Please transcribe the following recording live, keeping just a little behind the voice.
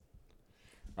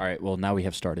All right, well, now we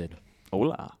have started.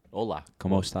 Hola. Hola,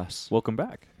 ¿cómo estás? Welcome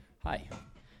back. Hi.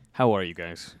 How are you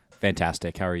guys?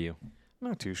 Fantastic. How are you?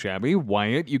 Not too shabby.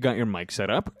 Wyatt, you got your mic set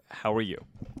up. How are you?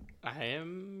 I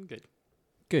am good.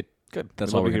 Good. Good.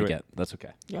 That's We'd all love we're to going to hear it. get. That's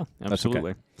okay. Yeah, That's okay.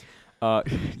 absolutely.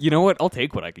 You know what? I'll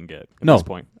take what I can get at No, this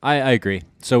point. I agree.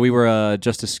 So we were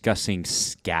just discussing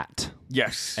scat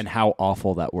Yes. and how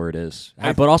awful that word is,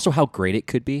 I- but also how great it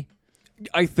could be.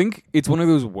 I think it's one of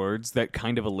those words that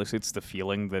kind of elicits the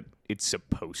feeling that it's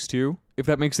supposed to, if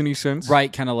that makes any sense.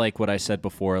 Right, kind of like what I said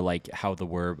before, like how the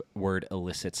word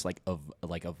elicits like a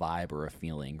vibe or a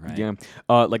feeling, right? Yeah.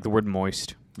 Like the word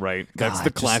moist, right? That's God, the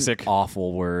just an classic.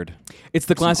 awful word. It's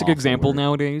the It's an classic awful example word.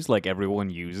 nowadays. Like everyone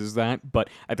uses that, but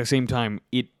at the same time,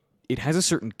 it has a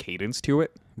certain cadence to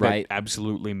it that Right.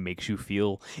 absolutely makes you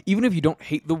feel, even if you don't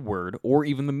hate the word or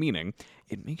even the meaning,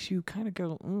 it makes you kind of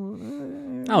go,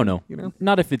 Oh no, you know.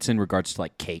 not if it's in regards to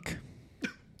like cake.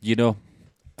 You know,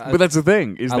 But that's the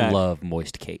thing is I that love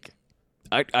moist cake.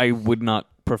 I would not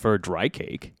prefer dry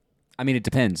cake. I mean, it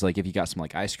depends. Like if you got some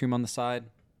like ice cream on the side,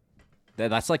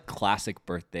 that's like classic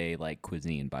birthday like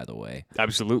cuisine. By the way,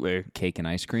 Absolutely. cake and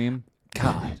ice cream.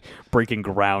 God, Breaking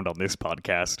ground on this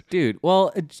podcast. dude.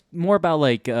 Well, it's more about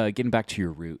like getting back to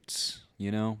your roots.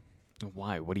 You know.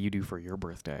 Why? What do you do for your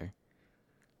birthday?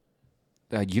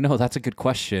 That's a good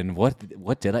question.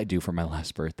 What did I do for my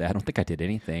last birthday? I don't think I did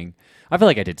anything. I feel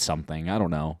like I did something. I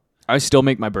don't know. I still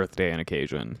make my birthday an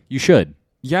occasion. You should.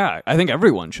 Yeah, I think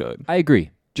everyone should. I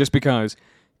agree. Just because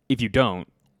if you don't,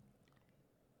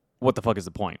 what the fuck is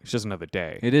the point? It's just another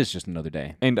day. It is just another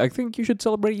day. And I think you should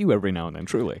celebrate you every now and then,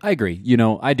 truly. I agree.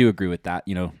 I do agree with that.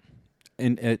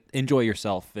 Enjoy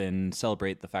yourself and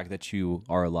celebrate the fact that you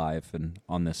are alive and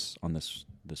on this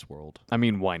world. I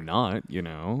mean, why not? You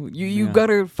Yeah.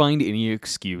 gotta find any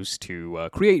excuse to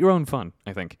create your own fun,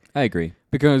 I think. I agree.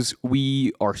 Because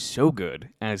we are so good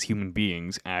as human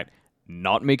beings at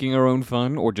not making our own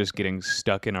fun or just getting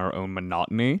stuck in our own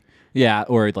monotony. Yeah,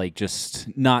 or like just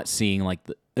not seeing like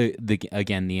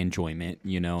the enjoyment.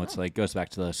 It's like goes back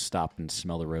to the stop and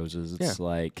smell the roses. It's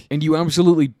like And you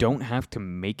absolutely don't have to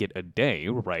make it a day,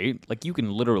 right? Like you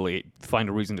can literally find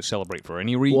a reason to celebrate for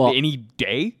any Well, any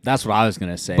day. that's what I was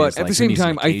gonna say. But is, at like, the who same needs an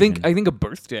time, I think occasion? a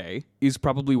birthday is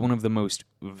probably one of the most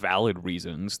valid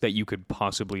reasons that you could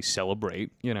possibly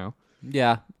celebrate.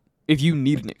 Yeah, If you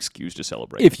need an excuse to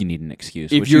celebrate. if you need an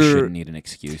excuse, If which you you're- shouldn't need an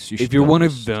excuse. You If should you're go one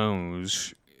of just-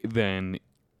 those, then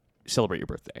celebrate your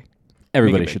birthday.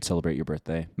 everybody make it should celebrate your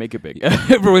birthday. Make it big.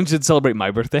 Everyone should celebrate my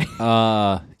birthday.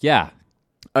 Yeah.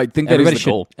 I think that is the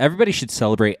goal. Everybody should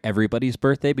celebrate everybody's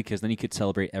birthday because then you could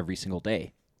celebrate every single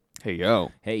day. Hey,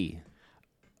 yo. Hey,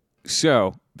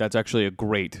 So, that's actually a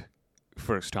great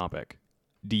first topic.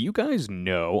 Do you guys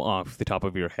know off the top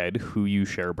of your head who you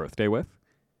share a birthday with?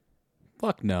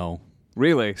 fuck no.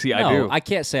 Really? See, I No, do. I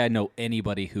can't say I know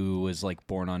anybody who was like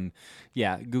born on.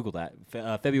 Yeah, Google that.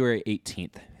 February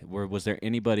 18th. Was there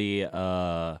anybody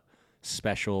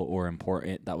special or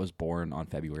important that was born on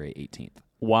February 18th?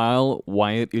 While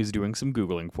Wyatt is doing some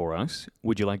Googling for us,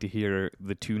 would you like to hear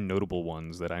the two notable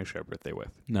ones that I share a birthday with?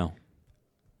 No.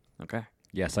 Okay.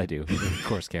 Yes, I do. Of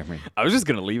course, Cameron. I was just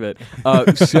going to leave it.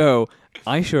 So,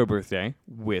 I share a birthday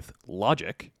with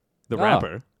Logic, the Ah.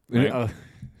 rapper. Right?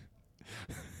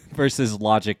 Versus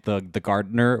Logic, the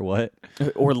gardener. What?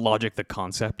 Or Logic, the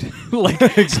concept.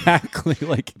 Exactly.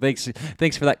 Like, thanks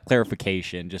for that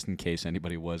clarification, just in case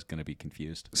anybody was going to be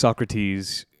confused.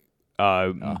 Socrates.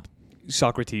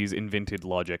 Socrates invented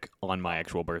logic on my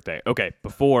actual birthday. Okay,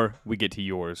 before we get to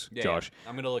yours, Josh,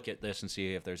 I'm going to look at this and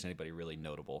see if there's anybody really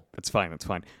notable. that's fine.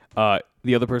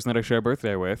 The other person that I share a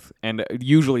birthday with, and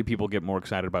usually people get more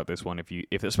excited about this one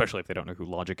especially if they don't know who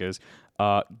Logic is,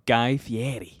 Guy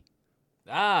Fieri.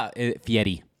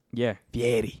 Fieri. Yeah,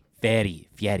 Fieri.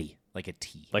 Fieri. Like a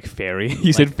T. Like fairy.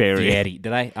 You said fairy. Fieri.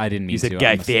 Did I? I didn't mean You to. said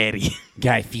Guy Fieri.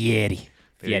 Guy Fieri.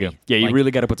 There you Fieri. go. Yeah, you Like,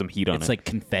 really got to put some heat on it. It's like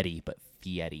confetti, but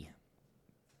Fieri.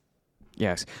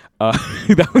 Yes.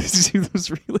 That was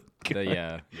really good.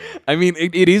 Yeah. I mean,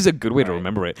 it is a good way to Right.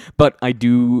 remember it. But I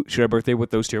do share a birthday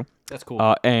with those two. That's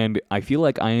cool. And I feel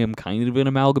like I am kind of an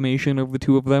amalgamation of the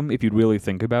two of them, if you really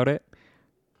think about it.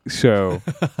 So,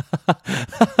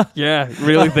 yeah,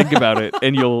 really think about it,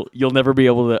 and you'll never be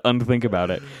able to unthink about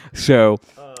it. So,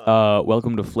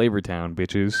 welcome to Flavortown,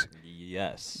 bitches.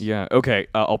 Yes. Yeah, okay,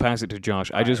 I'll pass it to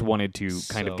Josh. I just wanted to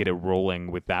kind of So- get it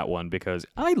rolling with that one because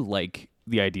I like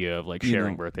the idea of like You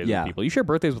sharing know, birthdays yeah. with people. You share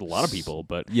birthdays with a lot of people,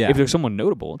 but Yeah. if there's someone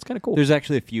notable, it's kind of cool. There's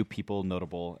actually a few people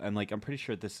notable, and like I'm pretty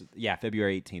sure this,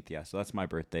 February 18th, yeah. So that's my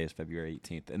birthday is February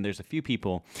 18th, and there's a few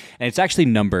people, and it's actually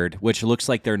numbered, which looks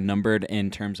like they're numbered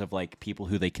in terms of like people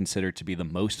who they consider to be the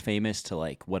most famous to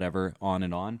like whatever on,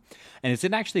 and it's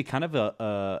in actually kind of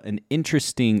an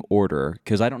interesting order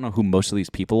because I don't know who most of these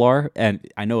people are, and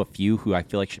I know a few who I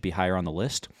feel like should be higher on the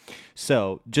list.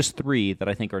 So just 3 that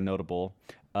I think are notable: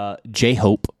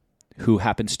 J-Hope, who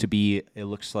happens to be, it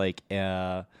looks like,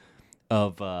 of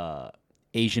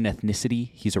Asian ethnicity.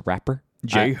 He's a rapper.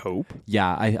 J-Hope? Yeah,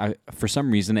 I for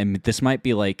some reason, and this might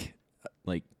be like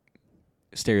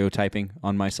stereotyping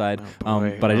on my side,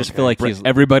 but I just feel like he's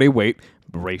Everybody wait.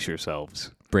 Brace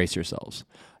yourselves. brace yourselves.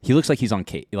 He looks like he's on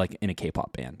like in a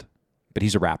K-pop band, but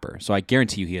he's a rapper. So I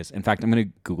guarantee you he is. In fact, I'm gonna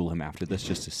Google him after this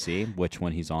just to see which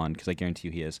one he's on because I guarantee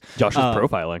you he is. Josh is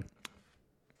profiling.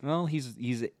 Well, he's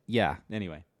yeah.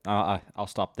 Anyway, I'll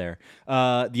stop there.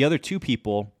 The other 2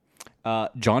 people,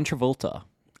 John Travolta.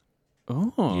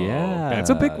 Oh, Yeah, that's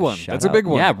a big one. Shout That's a out. big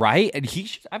one. Yeah, right. And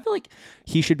I feel like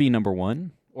he should be number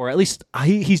 1, or at least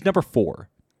he's number 4.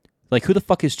 Like, who the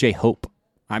fuck is J-Hope?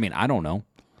 I mean, I don't know.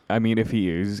 I mean, if he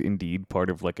is indeed part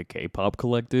of like a K-pop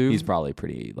collective, He's probably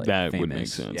pretty like that famous. would make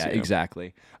sense. Yeah,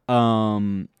 exactly.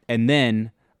 And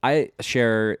then I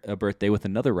share a birthday with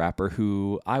another rapper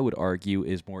who I would argue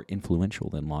is more influential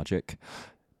than Logic,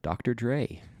 Dr.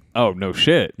 Dre. Oh, no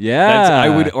shit. Yeah. I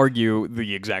would argue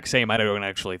the exact same. I don't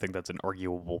actually think that's an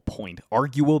arguable point.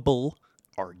 Arguable.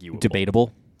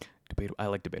 Debatable. I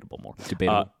like debatable more.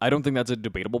 Debatable. I don't think that's a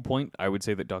debatable point. I would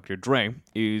say that Dr. Dre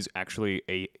is actually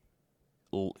a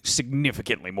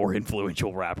significantly more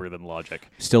influential rapper than Logic.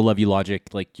 Still love you, Logic.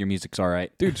 Like, your music's all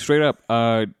right. Dude, straight up,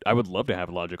 I would love to have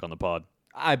Logic on the pod.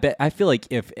 I feel like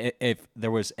if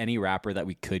there was any rapper that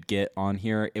we could get on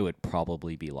here, it would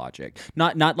probably be Logic.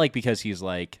 Not like because he's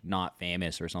like not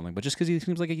famous or something, but just because he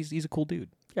seems like he's a cool dude.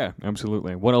 Yeah,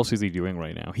 absolutely. What else is he doing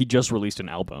right now? He just released an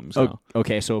album. So.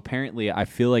 Okay, so apparently I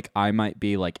feel like I might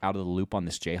be like out of the loop on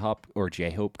this J-Hope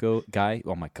guy.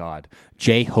 Oh my god,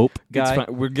 J-Hope guy. It's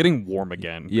fine. We're getting warm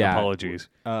again. Yeah. Apologies.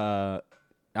 I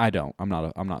don't. I'm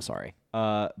not sorry.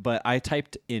 But I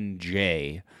typed in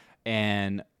J,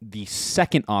 and the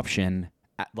second option,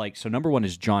 so number 1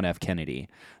 is John F. Kennedy.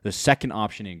 The second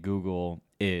option in Google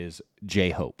is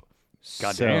J-Hope.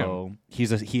 Goddamn. So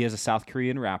he is a South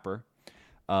Korean rapper.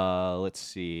 Let's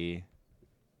see.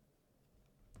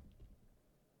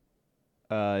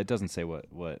 It doesn't say what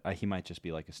he might just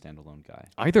be like a standalone guy.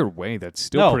 Either way, that's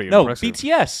still pretty No, impressive.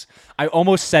 BTS. I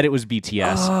almost said it was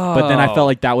BTS, but then I felt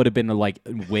like that would have been like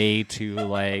way too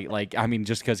like I mean,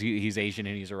 just because he's Asian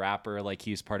and he's a rapper, like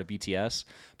he's part of BTS.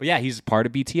 But yeah, he's part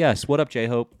of BTS. What up,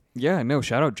 J-Hope? Yeah, no,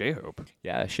 shout out J-Hope.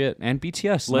 Yeah, shit, and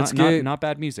BTS. Let's not get- not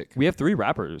bad music. We have 3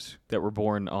 rappers that were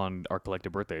born on our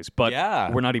collective birthdays, but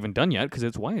Yeah. we're not even done yet because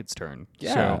it's Wyatt's turn.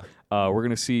 Yeah. So we're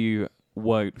going to see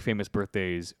what famous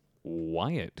birthdays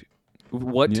Wyatt.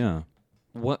 What? Yeah.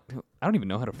 What? I don't even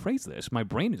know how to phrase this. My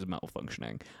brain is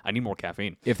malfunctioning. I need more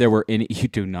caffeine. If there were any, you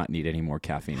do not need any more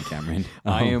caffeine, Cameron.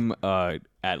 I am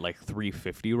at like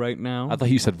 350 right now. I thought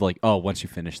you said like, oh, once you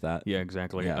finish that. Yeah,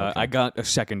 exactly. Yeah, okay. I got a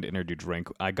second energy drink.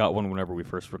 I got one whenever we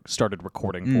first started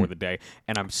recording for the day,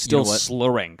 and I'm still what?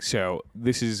 slurring. So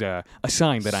this is a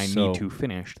sign that I So- need to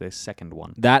finish this second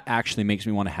one. That actually makes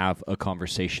me want to have a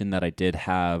conversation that I did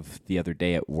have the other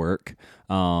day at work.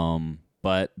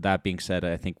 But that being said,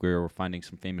 I think we're finding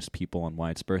some famous people on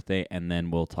Wyatt's birthday, and then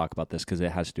we'll talk about this because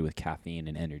it has to do with caffeine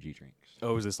and energy drinks.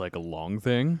 Oh, is this like a long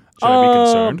thing? Should I be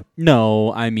concerned?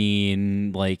 No, I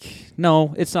mean, like,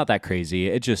 no, it's not that crazy.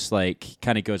 It just, like,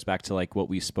 kind of goes back to, like, what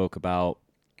we spoke about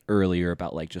earlier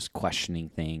about, like, just questioning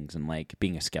things and, like,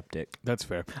 being a skeptic. That's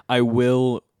fair. I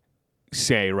will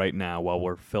say right now, while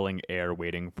we're filling air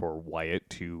waiting for Wyatt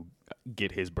to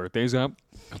get his birthdays up.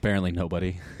 Apparently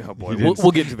nobody. Oh boy, we'll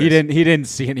get to this. He didn't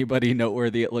see anybody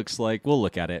noteworthy, it looks like. We'll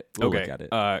look at it. We'll look at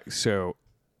it. So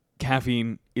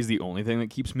caffeine is the only thing that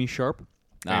keeps me sharp.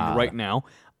 And right now,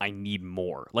 I need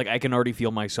more. Like, I can already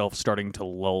feel myself starting to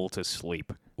lull to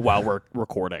sleep while we're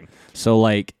recording. So,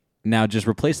 like, now just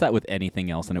replace that with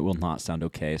anything else and it will not sound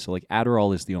okay. So, like,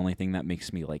 Adderall is the only thing that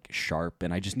makes me, like, sharp,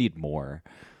 and I just need more.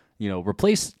 You know,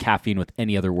 replace caffeine with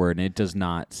any other word, and it does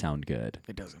not sound good.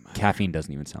 It doesn't matter. Caffeine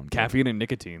doesn't even sound good. Caffeine and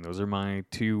nicotine, those are my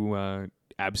 2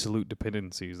 absolute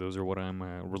dependencies. Those are what I'm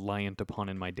reliant upon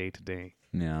in my day-to-day.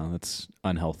 Yeah, that's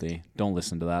unhealthy. Don't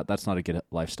listen to that. That's not a good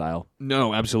lifestyle.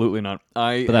 No, absolutely not.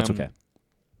 But that's okay.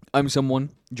 I'm someone,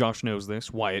 Josh knows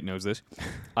this, Wyatt knows this,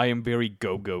 I am very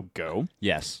go, go, go.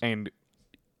 Yes. And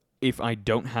if I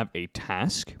don't have a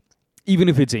task, even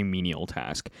if it's a menial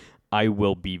task, I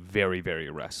will be very, very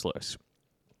restless.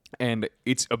 And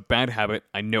it's a bad habit.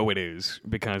 I know it is,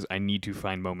 because I need to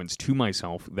find moments to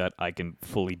myself that I can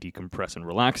fully decompress and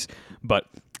relax. But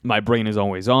my brain is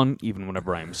always on, even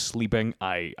whenever I'm sleeping.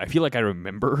 I feel like I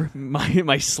remember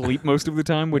my sleep most of the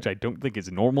time, which I don't think is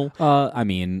normal. I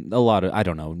mean, a lot of, I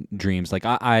don't know, dreams. Like,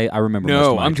 I remember most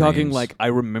of No, my I'm talking dreams. like I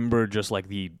remember just like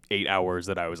the 8 hours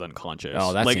that I was unconscious.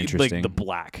 Oh, that's like, interesting. Like the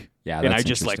black. Yeah, and that's I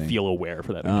just like interesting. feel aware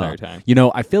for that entire time. You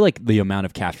know, I feel like the amount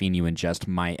of caffeine you ingest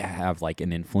might have like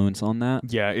an influence on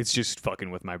that. Yeah, it's just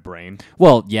fucking with my brain.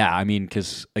 Well, yeah, I mean,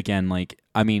 because again, like,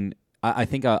 I mean, I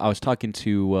think I was talking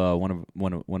to one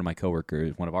of my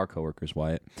coworkers, one of our coworkers,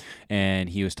 Wyatt, and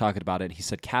he was talking about it. He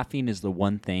said caffeine is the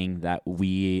one thing that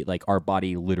we like our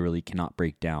body literally cannot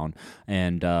break down.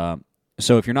 And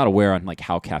so if you're not aware on like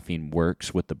how caffeine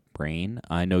works with the brain,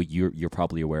 I know you're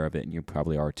probably aware of it, and you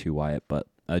probably are too, Wyatt. But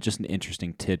just an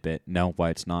interesting tidbit. No,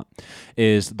 Wyatt's not.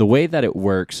 Is the way that it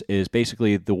works is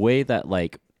basically the way that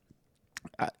like.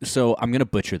 So I'm gonna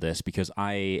butcher this because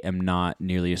I am not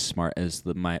nearly as smart as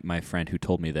my friend who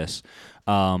told me this.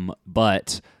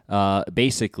 But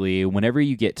basically, whenever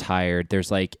you get tired,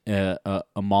 there's like a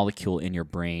molecule in your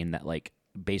brain that like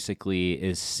basically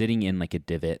is sitting in like a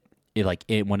divot.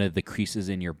 In one of the creases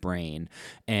in your brain,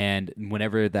 and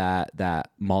whenever that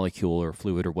molecule or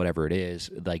fluid or whatever it is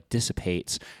like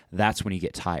dissipates, that's when you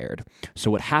get tired. So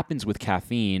what happens with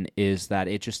caffeine is that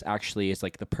it just actually is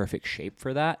like the perfect shape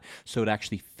for that. So it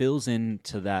actually fills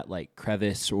into that like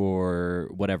crevice or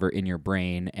whatever in your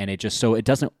brain, and it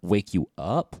doesn't wake you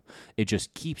up. It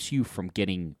just keeps you from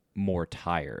getting more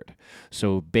tired.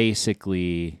 So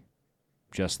basically,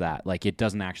 just that. Like, it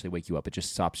doesn't actually wake you up. It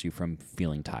just stops you from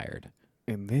feeling tired.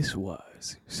 And this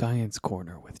was Science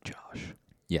Corner with Josh.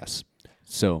 Yes.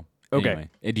 So, Okay. anyway,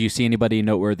 do you see anybody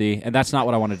noteworthy? And that's not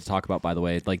what I wanted to talk about, by the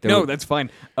way. Like, No, that's fine.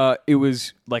 It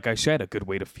was, like I said, a good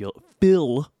way to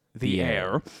fill the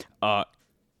air.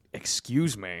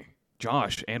 Excuse me,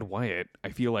 Josh and Wyatt. I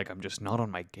feel like I'm just not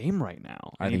on my game right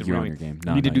now. I think you're on your game.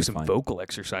 No, I need to no, do you're some fine. vocal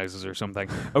exercises or something.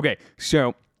 Okay,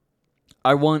 so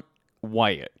I want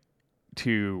Wyatt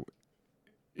to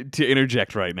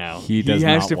interject right now. He does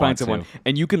has not to want find someone, to.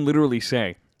 and you can literally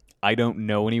say, "I don't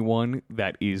know anyone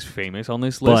that is famous on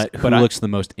this list, But who looks the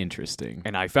most interesting?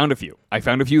 and I found a few. I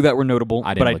found a few that were notable.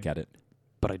 I didn't look at it.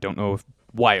 but I don't know if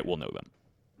Wyatt will know them.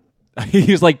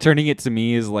 He's like turning it to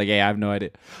me. Is like, hey, I have no idea.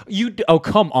 Oh,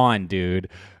 come on, dude.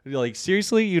 Like,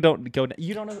 seriously, you don't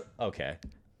know? Okay.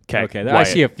 Okay, I Wyatt,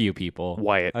 see a few people.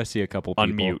 Wyatt, I see a couple people.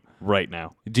 unmute right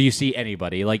now. Do you see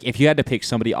anybody? Like, if you had to pick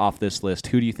somebody off this list,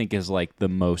 who do you think is like the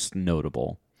most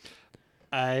notable?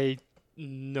 I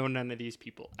know none of these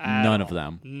people. None of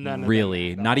them. None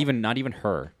really. of them. Not even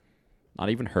her. Not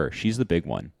even her. She's the big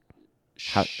one.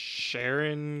 How-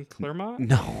 Sharon Claremont?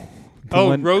 No.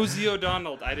 Oh, Rosie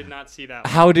O'Donnell. I did not see that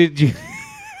one. How did you?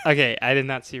 Okay, I did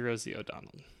not see Rosie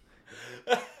O'Donnell.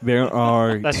 There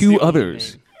are That's two the only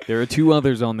others. name. There are two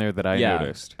others on there that I Yeah.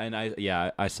 noticed. And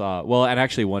I saw. Well, and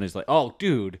actually, one is like, oh,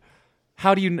 dude,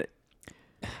 how do you?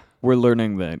 We're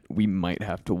learning that we might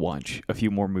have to watch a few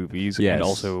more movies Yes. and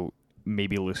also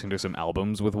maybe listen to some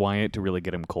albums with Wyatt to really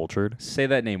get him cultured. Say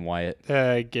that name, Wyatt.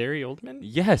 Gary Oldman?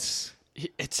 Yes.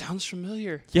 It sounds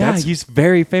familiar. Yeah, That's- he's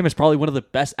very famous. Probably one of the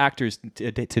best actors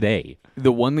today.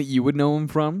 The one that you would know him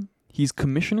from, he's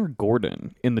Commissioner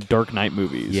Gordon in the Dark Knight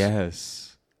movies.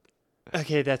 Yes.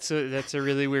 Okay, that's a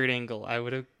really weird angle. I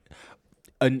would have.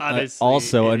 Honestly,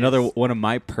 Also, it another is. one of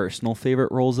my personal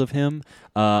favorite roles of him.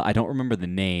 I don't remember the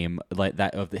name like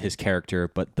that of his character,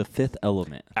 but The Fifth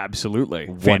Element. Absolutely.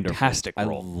 Wonderful. Fantastic I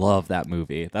role. love that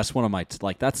movie. That's one of my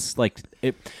that's like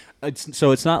it.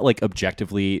 It's not like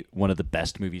objectively one of the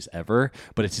best movies ever,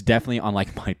 but it's definitely on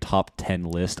like my top 10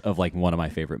 list of like one of my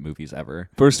favorite movies ever.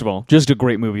 First of all, just a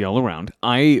great movie all around.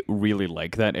 I really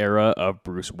like that era of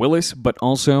Bruce Willis, but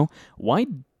also, why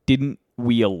didn't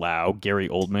we allow Gary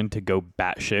Oldman to go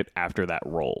batshit after that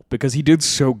role? Because he did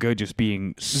so good just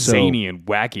being zany and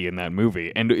wacky in that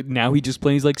movie. And now he just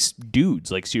plays like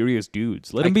dudes, like serious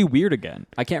dudes. Let him be weird again.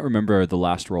 I can't remember the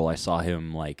last role I saw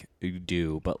him like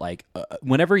do, but like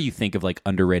whenever you think of like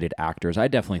underrated actors, I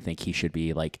definitely think he should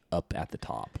be like up at the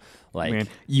top. Like, Man,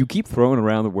 you keep throwing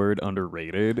around the word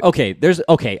underrated.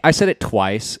 okay, I said it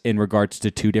twice in regards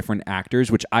to two different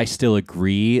actors, which I still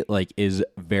agree like is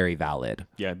very valid.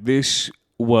 Yeah, this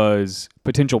was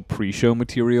potential pre-show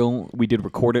material. We did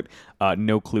record it.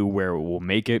 No clue where it will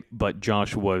make it, but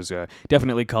Josh was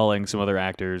definitely calling some other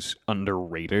actors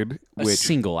underrated. A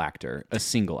single actor.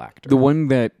 The one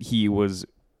that he was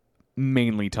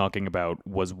mainly talking about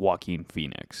was Joaquin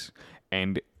Phoenix.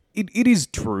 And it is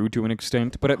true to an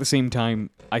extent, but at the same time,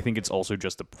 I think it's also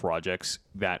just the projects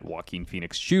that Joaquin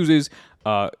Phoenix chooses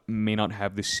may not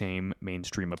have the same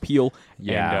mainstream appeal.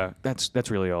 Yeah. And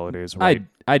that's really all it is, right?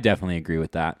 I definitely agree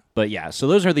with that. But yeah, so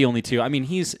those are the only two. I mean,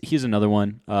 he's another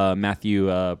one, Matthew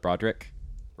Broderick,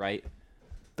 right?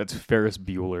 That's Ferris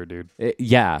Bueller, dude.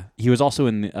 Yeah, he was also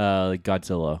in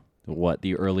Godzilla. What,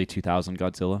 the early 2000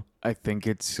 Godzilla? I think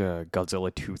it's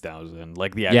Godzilla 2000,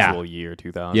 like the actual year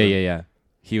 2000. Yeah.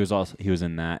 He was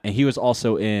in that, and he was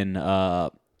also in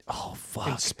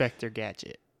Inspector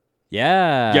Gadget.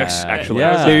 Yeah. Yes, actually.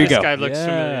 Yeah. There you This go. guy looks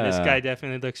familiar. Yeah. This guy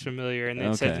definitely looks familiar. And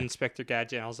then it said Okay. Inspector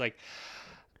Gadget. And I was like,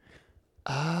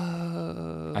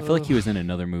 oh. I feel like he was in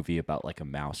another movie about like a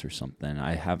mouse or something.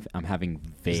 I'm having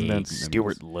vague. Isn't that memories.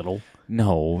 Stuart Little?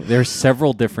 No, there's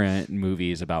several different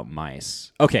movies about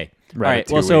mice. Okay. All right.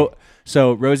 Ratatouille. Well,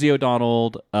 so Rosie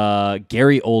O'Donnell,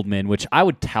 Gary Oldman, which I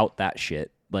would tout that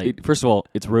shit. Like, First of all,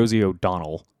 it's Rosie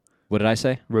O'Donnell. what did I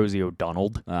say? Rosie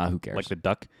O'Donnell, Who cares? like the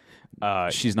duck.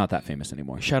 She's not that famous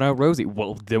anymore. Shout out Rosie.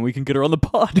 Well, then we can get her on the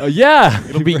pod. Yeah.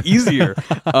 It'll be easier.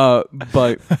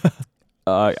 But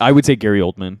I would say Gary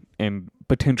Oldman and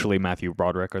potentially Matthew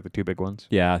Broderick are the two big ones.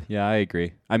 Yeah, I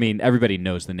agree. I mean, everybody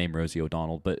knows the name Rosie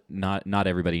O'Donnell, but not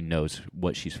everybody knows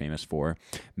what she's famous for.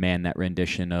 Man, that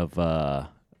rendition of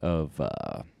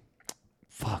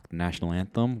National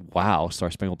Anthem. Wow,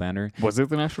 Star Spangled Banner. Was it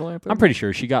the national anthem? I'm pretty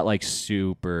sure she got like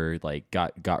super like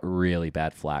got really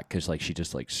bad flack because like she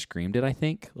just like screamed it. I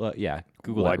think. Yeah,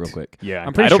 Google that real quick. Yeah,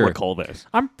 I'm pretty I don't sure. recall this.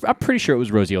 I'm pretty sure it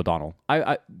was Rosie O'Donnell.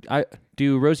 I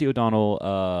do Rosie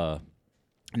O'Donnell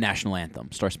National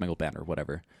Anthem, Star Spangled Banner,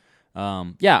 whatever.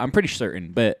 Yeah, I'm pretty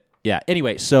certain. But yeah,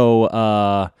 anyway,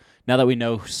 so now that we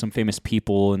know some famous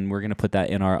people, and we're gonna put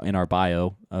that in our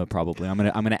bio, probably I'm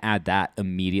gonna add that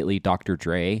immediately, Dr.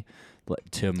 Dre,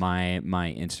 to my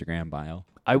Instagram bio.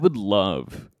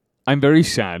 I'm very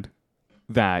sad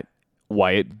that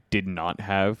Wyatt did not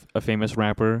have a famous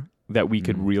rapper that we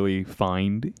could really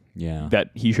find Yeah, that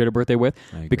he shared a birthday with,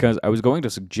 I agree. because I was going to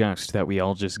suggest that we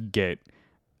all just get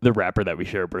the rapper that we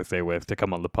share a birthday with to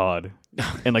come on the pod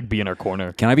and like be in our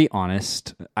corner. Can I be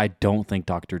honest? I don't think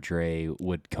Dr. Dre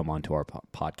would come onto our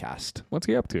podcast. What's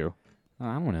he up to?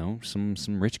 I don't know, some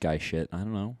rich guy shit. I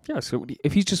don't know. Yeah, so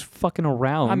if he's just fucking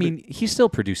around, I mean, he still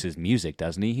produces music,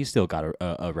 doesn't he? He's still got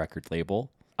a record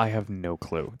label. I have no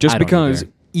clue. Just I don't because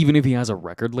either. even if he has a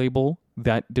record label,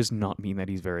 that does not mean that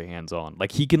he's very hands-on.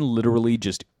 Like, he can literally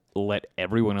just let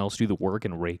everyone else do the work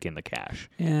and rake in the cash.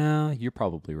 Yeah, you're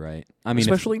probably right. I mean,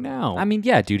 Especially now. I mean,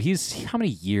 yeah, dude. How many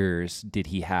years did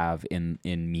he have in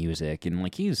music? And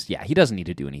like, he doesn't need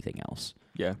to do anything else.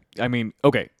 Yeah. I mean,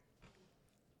 okay.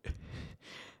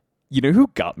 You know who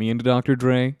got me into Dr.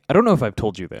 Dre? I don't know if I've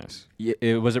told you this.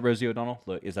 Was it Rosie O'Donnell?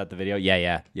 Look, is that the video?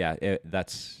 Yeah.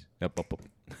 That's. Up.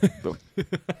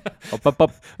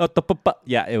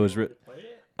 Yeah, it was.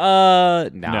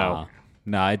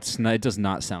 No, it does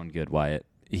not sound good, Wyatt.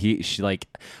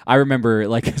 I remember,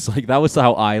 like, it's like that was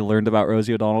how I learned about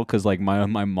Rosie O'Donnell, because like my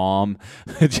mom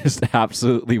just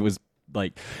absolutely was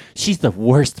like, she's the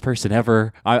worst person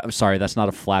ever. I'm sorry, that's not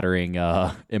a flattering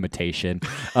imitation.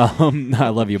 I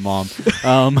love you, Mom.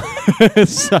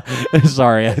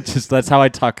 Sorry, that's how I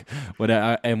talk when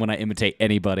I imitate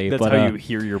anybody. That's but, how you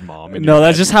hear your mom. In no, your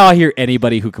that's head. just how I hear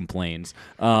anybody who complains.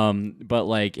 But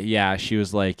like, yeah, she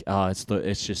was like,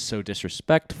 it's just so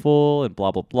disrespectful and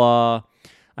blah blah blah.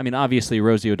 I mean, obviously,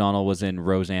 Rosie O'Donnell was in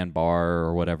Roseanne Barr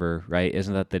or whatever, right?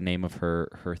 Isn't that the name of her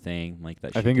thing? Like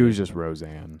that. I think it was just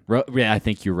Roseanne. Yeah, I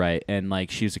think you're right. And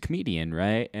like, she was a comedian,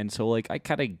 right? And so like, I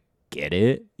kind of get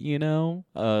it, you know,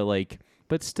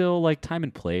 but still, like, time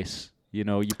and place. You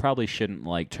know, you probably shouldn't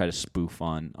like try to spoof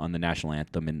on the national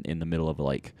anthem in the middle of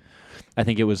like, I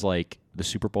think it was like the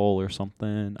Super Bowl or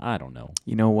something. I don't know.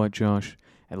 You know what, Josh?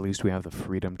 At least we have the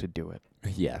freedom to do it.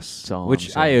 Yes, That's all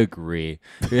which I'm I saying. agree.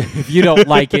 If you don't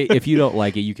like it,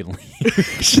 you can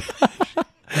leave.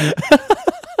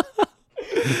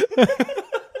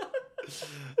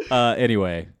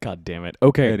 Anyway. God damn it.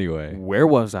 Okay. Anyway. Where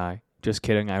was I? Just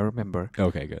kidding. I remember.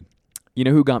 Okay, good. You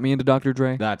know who got me into Dr.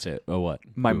 Dre? That's it. Oh, what?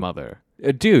 My Who? mother.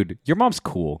 Dude, your mom's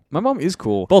cool. My mom is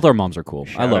cool. Both our moms are cool.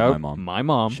 I Shout love out my mom. My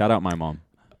mom. Shout out my mom.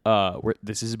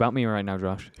 This is about me right now,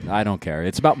 Josh. I don't care.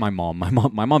 It's about my mom.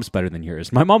 My mom's better than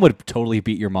yours. My mom would totally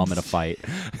beat your mom in a fight.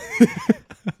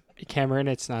 Cameron,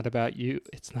 it's not about you.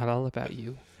 It's not all about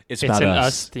you. It's It's about an us.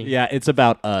 us thing. Yeah, it's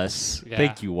about us. Yeah.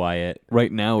 Thank you, Wyatt.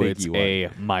 Right now, Thank it's you, a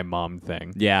my mom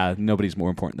thing. Yeah, nobody's more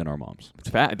important than our moms,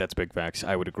 It's that's big facts.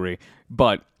 I would agree.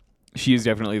 But she is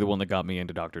definitely the one that got me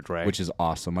into Dr. Dre. which is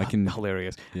awesome. I can.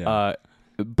 hilarious. Yeah.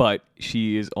 but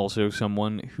she is also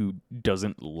someone who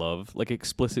doesn't love like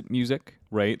explicit music,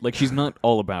 right? Like she's not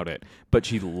all about it, but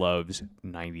she loves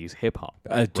 90s hip hop.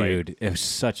 Dude, it was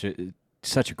such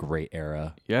a great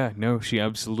era. Yeah, no, she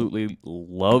absolutely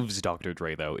loves Dr.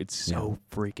 Dre though. It's so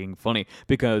freaking funny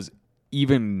because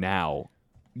even now,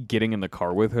 getting in the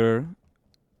car with her,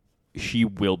 she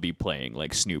will be playing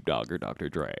like Snoop Dogg or Dr.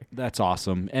 Dre. That's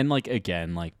awesome. And like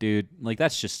again, like dude, like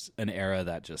that's just an era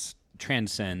that just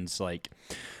transcends like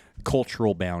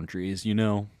cultural boundaries, you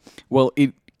know? Well,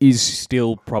 it is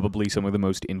still probably some of the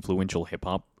most influential hip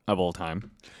hop of all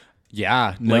time.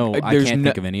 Yeah, no, Like, I can't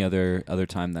think of any other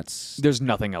time that's... There's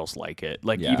nothing else like it.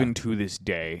 Like, Yeah. even to this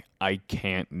day, I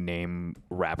can't name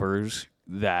rappers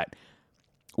that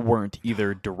weren't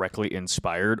either directly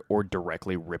inspired or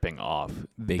directly ripping off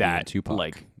Biggie that, and Tupac.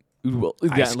 like, well,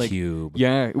 Ice like, Cube.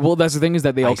 yeah. Well, that's the thing is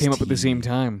that they all came up at Ice-T. the same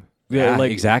time. Yeah,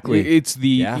 like exactly. It's the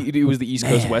Yeah. it was the East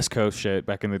Coast Man. West Coast shit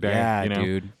back in the day. Yeah, you know?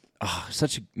 dude. Oh,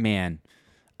 such a man.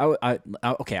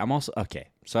 Okay. I'm also okay.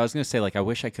 So I was gonna say like I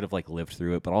wish I could have like lived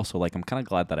through it, but also like I'm kind of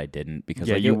glad that I didn't because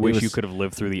Yeah, like, you it wish was, you could have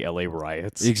lived through the LA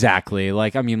riots. exactly.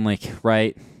 Like I mean, like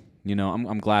right. You know,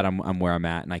 I'm glad I'm where I'm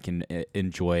at and I can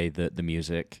enjoy the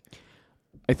music.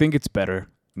 I think it's better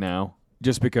now,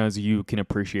 just because you can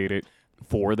appreciate it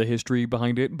for the history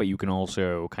behind it, but you can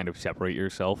also kind of separate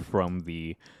yourself from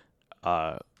the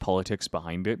politics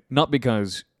behind it. Not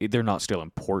because they're not still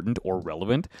important or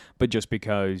relevant, but just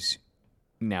because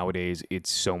nowadays it's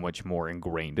so much more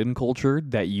ingrained in culture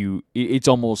that it's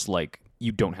almost like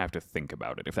you don't have to think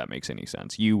about it, if that makes any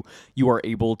sense. You are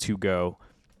able to go,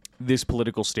 this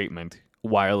political statement,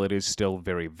 while it is still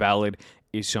very valid,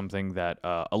 is something that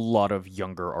a lot of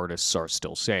younger artists are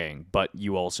still saying, but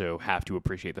you also have to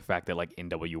appreciate the fact that like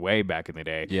NWA back in the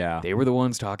day, Yeah. they were the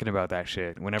ones talking about that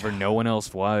shit whenever no one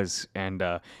else was. And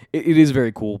it is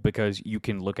very cool because you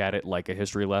can look at it like a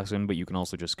history lesson, but you can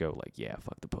also just go like, yeah,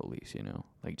 fuck the police, you know,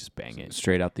 like just bang it.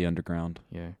 Straight out the underground.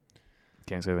 Yeah.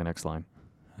 Can't say the next line.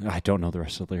 I don't know the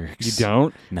rest of the lyrics. You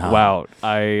don't? No. Wow.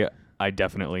 I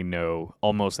definitely know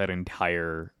almost that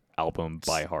entire album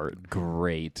by heart.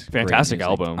 Great. Fantastic Great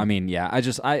music. album. I mean, yeah,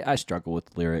 I struggle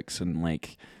with lyrics and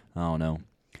like I don't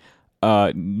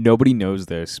know. Nobody knows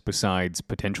this besides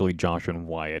potentially Josh and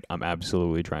Wyatt. I'm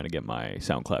absolutely trying to get my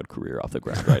SoundCloud career off the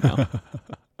ground right now.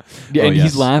 Yeah, Oh, and yes.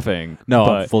 he's laughing. No,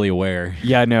 but I'm fully aware.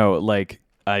 yeah, no, like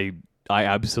I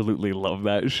absolutely love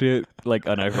that shit, like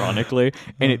unironically,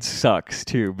 and it sucks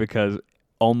too because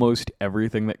almost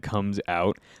everything that comes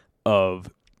out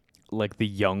of like the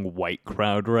young white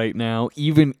crowd right now,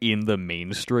 even in the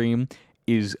mainstream,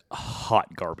 is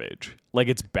hot garbage. Like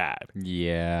it's bad.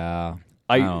 Yeah.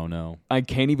 I don't know. I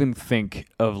can't even think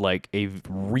of like a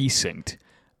recent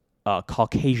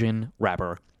Caucasian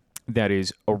rapper that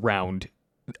is around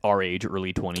our age,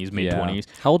 early 20s, mid 20s. Yeah.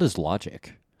 How old is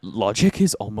Logic? Logic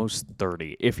is almost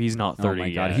 30, if he's not 30 Oh my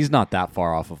god, yet. he's not that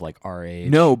far off of like our age.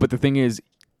 No, but the thing is,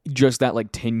 just that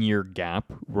like 10-year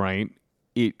gap, right?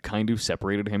 It kind of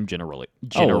separated him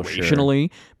generationally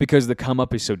because the come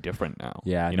up is so different now.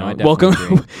 Yeah, you no, know. I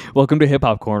definitely agree. Welcome to Hip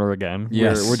Hop Corner again.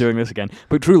 Yes. We're doing this again.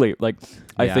 But truly, like,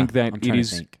 I Yeah, think that I'm trying to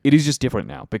think. it is just different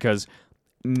now because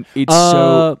it's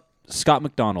so. Scott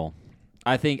McDonald.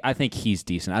 I think he's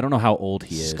decent. I don't know how old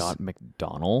he is. Scott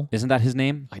McDonald. Isn't that his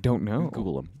name? I don't know.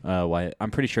 Google him. Why? I'm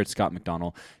pretty sure it's Scott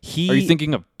McDonald. Are you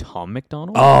thinking of Tom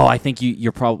McDonald? Oh, I think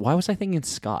you're probably. Why was I thinking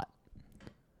Scott?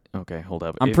 Okay, hold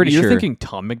up. I'm If pretty you're sure. thinking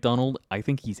Tom McDonald, I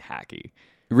think he's hacky.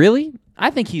 Really? I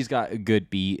think he's got a good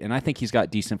beat, and I think he's got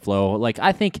decent flow. Like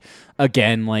I think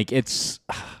again, like it's.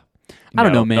 I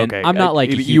don't know, man. Okay. I'm not like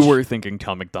a you huge- were thinking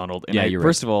Tom McDonald. And Yeah, you're right.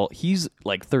 First of all, he's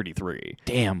like 33,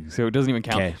 Damn. so it doesn't even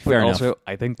count. Okay, but fair enough. also,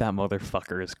 I think that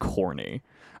motherfucker is corny.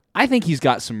 I think he's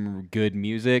got some good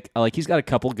music. Like he's got a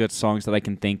couple good songs that I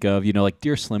can think of. You know, like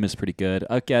Dear Slim is pretty good.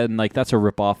 Again, like that's a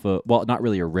ripoff of well, not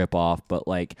really a ripoff, but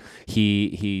like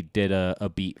he did a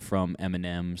beat from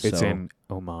Eminem. So It's an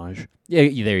homage. yeah,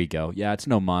 there you go. Yeah, it's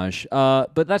an homage.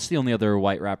 But that's the only other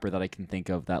white rapper that I can think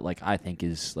of that like I think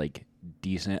is like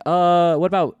decent. What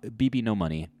about BB No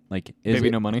Money? Like Baby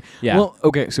No Money. Yeah. Well,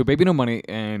 okay, so Baby No Money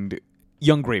and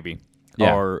Young Gravy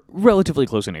Yeah. are relatively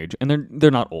close in age, and they're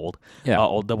not old. Yeah.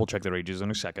 I'll double check their ages in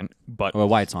a second, but Well,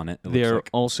 Wyatt's on it. It looks they're like.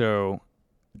 also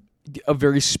a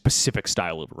very specific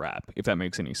style of rap, if that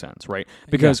makes any sense, right?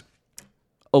 Because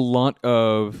a lot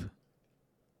of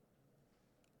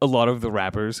the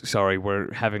rappers, sorry,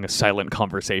 we're having a silent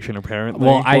conversation apparently.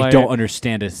 Well, I Wyatt. don't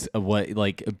understand it. What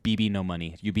like BB No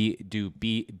Money? You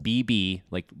BB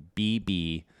like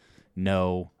BB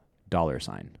no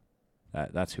 $sign.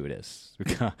 That's who it is.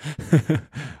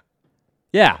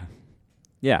 Yeah.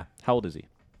 How old is he?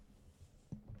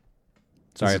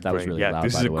 Sorry if that was really loud.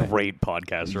 This by is the a way. great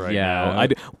podcast right Yeah.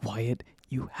 now. Wyatt,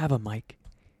 you have a mic.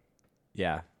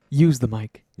 Yeah. Use the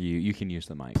mic. You can use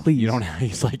the mic. Please. You don't.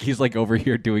 He's like over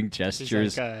here doing He's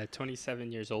gestures. like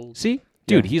 27 years old. See,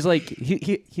 dude, he's like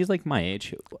he's like my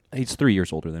age. He's 3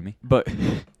 years older than me. But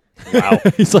wow,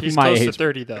 he's like He's my close to age.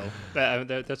 30 though.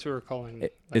 That's what we're calling.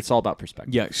 It's all about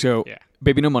perspective. yeah. So Yeah.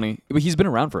 Baby No Money, but he's been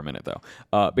around for a minute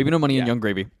though. Baby No Money and Yeah. Young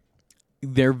Gravy,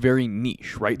 they're very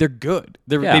niche, right? They're good.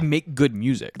 Yeah. They make good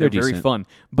music. They're very decent. fun.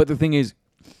 But the thing is,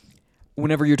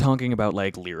 whenever you're talking about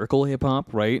like lyrical hip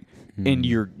hop, right, and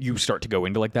you start to go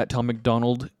into like that Tom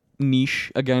McDonald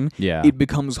niche again, Yeah. it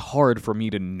becomes hard for me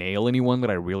to nail anyone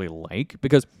that I really like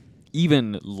because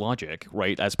even Logic,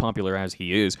 right, as popular as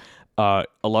he is, a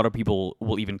lot of people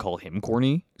will even call him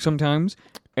corny sometimes.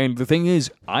 And the thing is,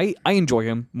 I enjoy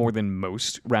him more than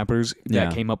most rappers that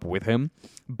Yeah. came up with him,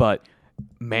 but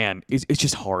man, it's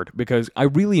just hard because I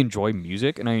really enjoy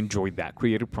music and I enjoy that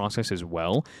creative process as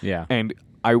well. Yeah. And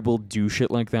I will do shit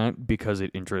like that because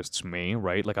it interests me,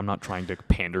 right? Like I'm not trying to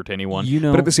pander to anyone. You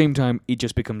know- but at the same time, it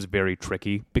just becomes very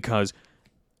tricky because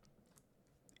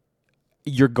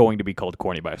you're going to be called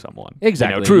corny by someone.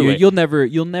 Exactly. You know, truly.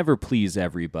 You'll never please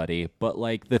everybody. But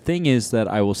like the thing is that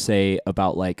I will say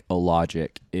about like a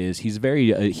Logic is he's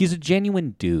a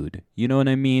genuine dude. You know what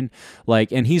I mean?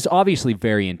 Like, and he's obviously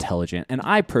very intelligent. And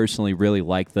I personally really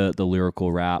like the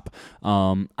lyrical rap.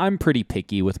 I'm pretty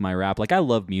picky with my rap. Like I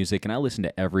love music and I listen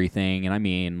to everything. And I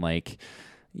mean like,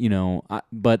 you know,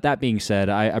 but that being said,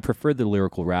 I prefer the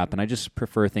lyrical rap and I just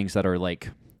prefer things that are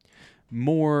like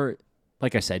more,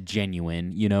 like I said,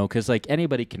 genuine, you know, because like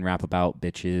anybody can rap about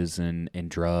bitches and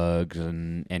drugs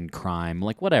and crime,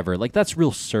 like whatever. Like that's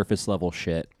real surface level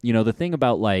shit. You know, the thing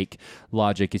about like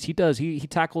Logic is he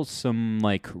tackles some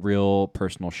like real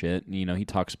personal shit. You know, he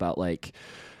talks about like,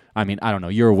 I mean, I don't know,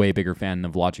 you're a way bigger fan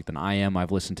of Logic than I am.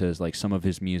 I've listened to like some of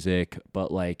his music,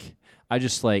 but like I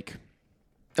just like,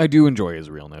 I do enjoy his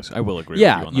realness. I will agree with you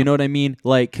yeah, on you that. know what I mean?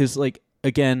 Like, because like,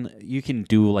 again, you can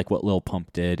do like what Lil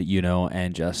Pump did, you know,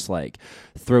 and just like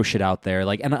throw shit out there.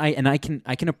 Like, and I can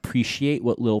appreciate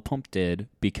what Lil Pump did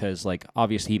because like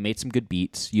obviously he made some good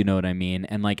beats, you know what I mean?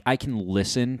 And like I can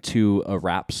listen to a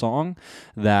rap song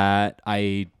that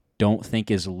I don't think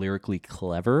is lyrically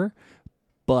clever,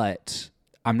 but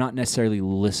I'm not necessarily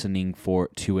listening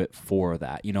to it for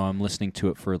that. You know, I'm listening to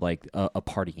it for like a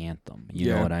party anthem.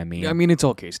 You know what I mean? I mean, it's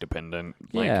all case dependent.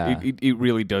 Like, Yeah. it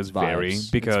really does vary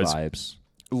Vibes. because, It's vibes.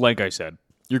 like I said,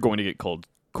 you're going to get called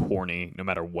corny no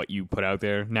matter what you put out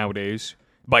there nowadays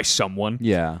by someone.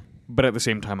 Yeah. But at the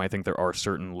same time, I think there are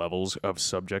certain levels of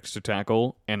subjects to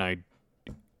tackle, and I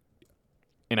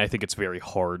think it's very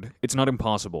hard. It's not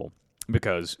impossible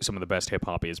because some of the best hip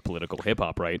hop is political hip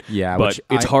hop, right? Yeah, but which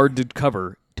it's I- hard to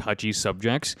cover touchy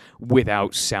subjects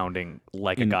without sounding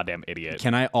like a goddamn idiot.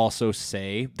 Can I also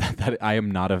say that I am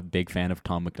not a big fan of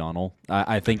Tom McDonald?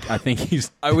 I think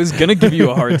he's. I was gonna give you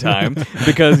a hard time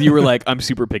because you were like, "I'm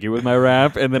super picky with my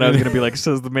rap," and then I was gonna be like,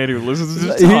 "Says the man who listens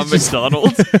to Tom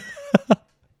McDonald."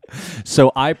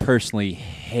 So I personally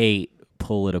hate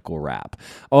political rap.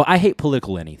 Oh, I hate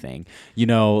political anything. You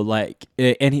know, like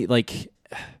any like.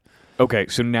 Okay,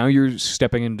 so now you're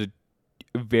stepping into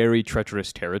very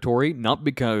treacherous territory, not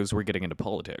because we're getting into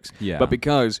politics, Yeah. but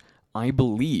because I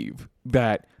believe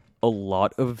that a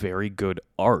lot of very good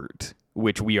art,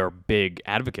 which we are big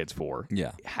advocates for,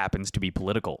 Yeah. happens to be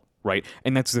political, right?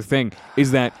 And that's the thing,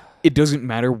 is that it doesn't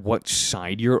matter what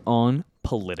side you're on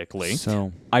politically.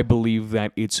 So I believe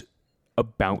that it's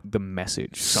about the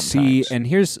message sometimes. see, and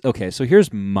here's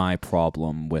my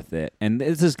problem with it, and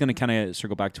this is going to kind of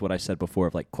circle back to what I said before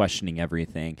of like questioning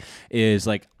everything. Is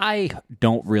like I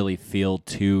don't really feel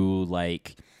too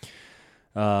like.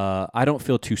 I don't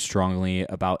feel too strongly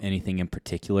about anything in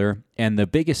particular, and the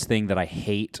biggest thing that I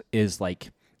hate is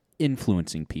like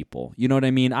influencing people. You know what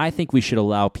I mean? I think we should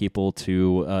allow people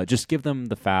to just give them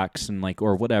the facts and like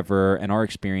or whatever and our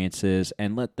experiences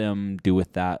and let them do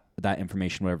with that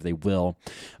information whatever they will.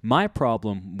 My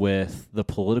problem with the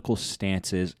political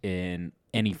stances in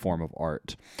any form of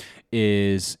art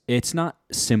is it's not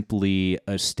simply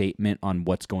a statement on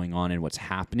what's going on and what's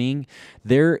happening.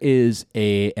 There is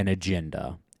an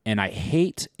agenda. And I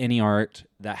hate any art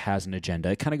that has an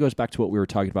agenda. It kind of goes back to what we were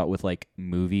talking about with like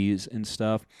movies and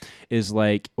stuff is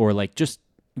like, or like just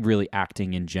really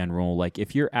acting in general. Like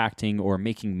if you're acting or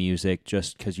making music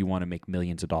just because you want to make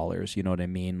millions of dollars, you know what I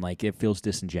mean? Like it feels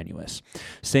disingenuous.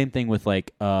 Same thing with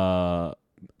like,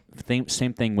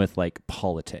 same thing with like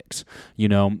politics. You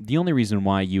know, the only reason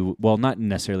why not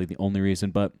necessarily the only reason,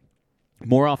 but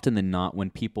more often than not, when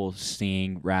people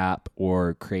sing, rap,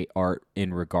 or create art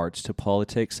in regards to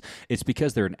politics, it's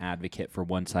because they're an advocate for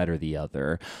one side or the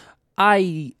other.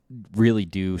 I really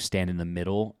do stand in the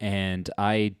middle, and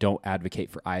I don't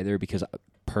advocate for either because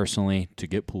personally, to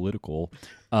get political,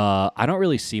 I don't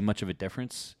really see much of a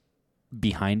difference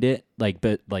behind it,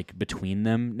 but between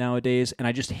them nowadays. And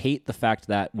I just hate the fact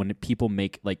that when people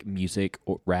make like music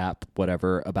or rap,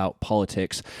 whatever, about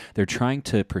politics, they're trying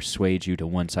to persuade you to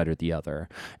one side or the other.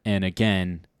 And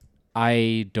again,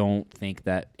 I don't think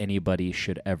that anybody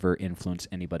should ever influence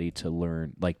anybody to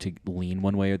learn, like to lean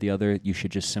one way or the other. You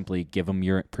should just simply give them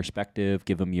your perspective,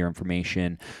 give them your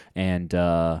information, and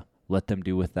let them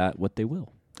do with that what they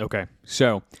will. Okay,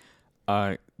 so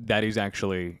that is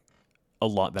actually a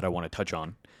lot that I want to touch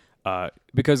on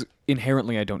because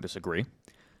inherently I don't disagree,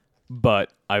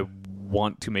 but I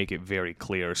want to make it very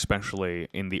clear, especially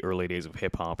in the early days of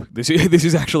hip hop. This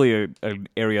is actually an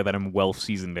area that I'm well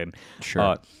seasoned in.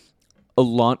 Sure. A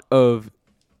lot of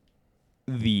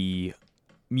the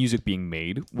music being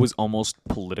made was almost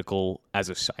political as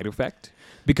a side effect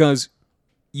because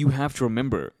you have to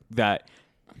remember that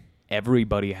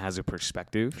everybody has a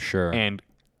perspective. Sure. And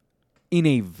in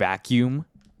a vacuum,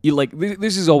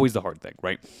 this is always the hard thing,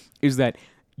 right? Is that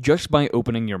just by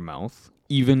opening your mouth,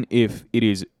 even if it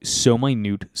is so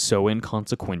minute, so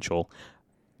inconsequential,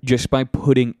 just by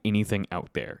putting anything out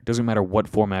there, doesn't matter what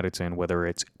format it's in, whether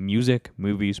it's music,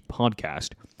 movies,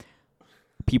 podcast,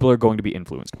 people are going to be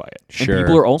influenced by it. Sure. And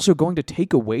people are also going to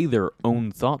take away their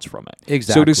own thoughts from it.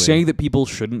 Exactly. So to say that people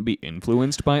shouldn't be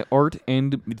influenced by art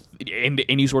and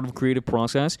any sort of creative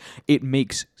process, it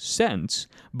makes sense,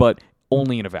 but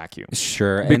only in a vacuum.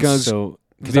 Sure. Because I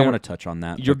want to touch on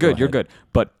that. You're good.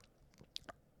 But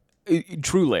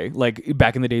truly, like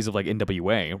back in the days of like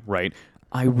NWA, right?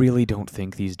 I really don't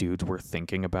think these dudes were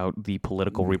thinking about the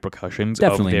political repercussions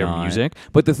Definitely of their not. music.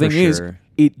 But the thing is, sure.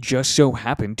 it just so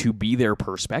happened to be their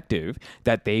perspective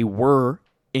that they were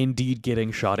indeed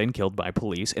getting shot and killed by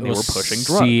police, and they were pushing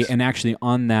drugs. See, and actually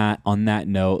on that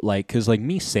note, like, because like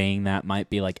me saying that might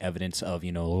be like evidence of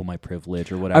my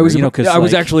privilege or whatever. I was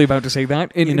because actually about to say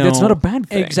that, and that's not a bad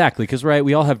thing. Exactly, because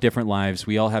we all have different lives,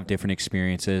 we all have different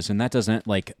experiences, and that doesn't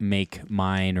like make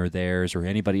mine or theirs or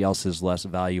anybody else's less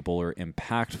valuable or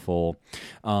impactful.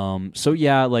 So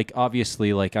yeah, like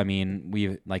obviously, like I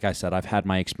mean, like I said, I've had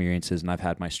my experiences and I've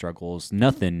had my struggles.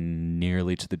 Nothing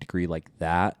nearly to the degree like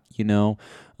that,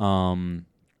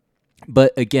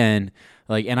 But again,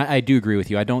 like, and I do agree with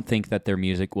you. I don't think that their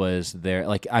music was there.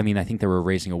 Like, I mean, I think they were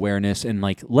raising awareness and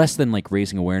like less than like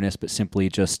raising awareness, but simply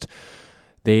just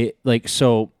they like,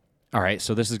 so, all right.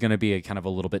 So this is going to be a kind of a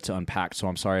little bit to unpack. So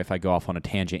I'm sorry if I go off on a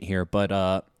tangent here,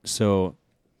 but, so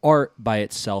art by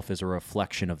itself is a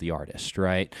reflection of the artist,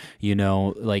 right?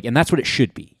 Like, and that's what it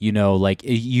should be, like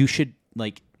you should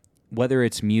like, whether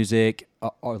it's music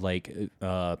or like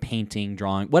painting,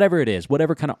 drawing, whatever it is,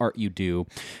 whatever kind of art you do,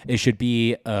 it should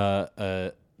be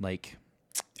like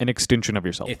an extension of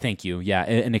yourself. Thank you. Yeah,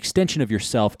 an extension of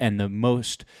yourself and the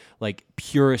most like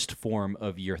purest form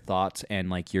of your thoughts and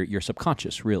like your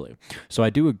subconscious, really. So I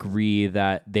do agree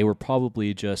that they were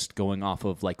probably just going off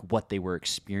of like what they were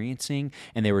experiencing,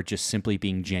 and they were just simply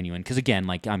being genuine. Because again,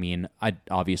 like I mean, I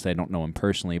don't know him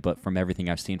personally, but from everything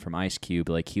I've seen from Ice Cube,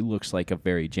 like he looks like a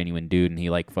very genuine dude, and he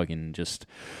like fucking just,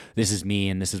 this is me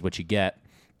and this is what you get.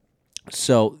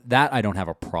 So that I don't have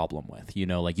a problem with,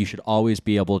 like you should always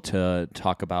be able to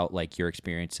talk about like your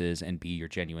experiences and be your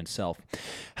genuine self.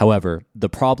 However, the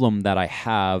problem that I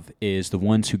have is the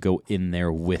ones who go in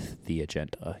there with the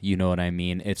agenda. You know what I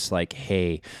mean? It's like,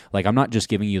 hey, like I'm not just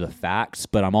giving you the facts,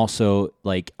 but I'm also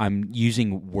like, I'm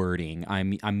using wording.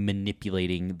 I'm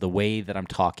manipulating the way that I'm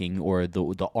talking or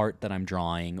the art that I'm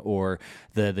drawing or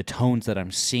the tones that I'm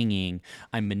singing.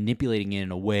 I'm manipulating it in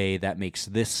a way that makes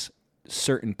this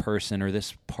certain person or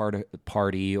this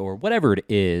party or whatever it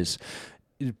is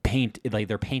paint like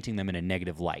they're painting them in a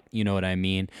negative light. You know what I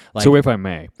mean? Like, so if I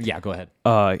may, yeah, go ahead.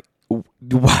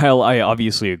 While I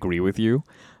obviously agree with you,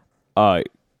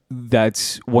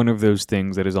 that's one of those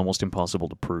things that is almost impossible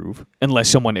to prove unless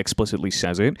someone explicitly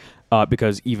says it.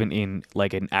 Because even in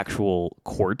like an actual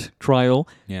court trial,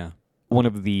 yeah, one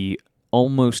of the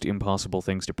almost impossible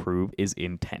things to prove is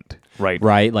intent, right?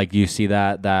 Right, like you see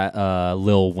that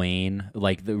Lil Wayne,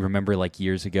 like remember like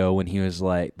years ago when he was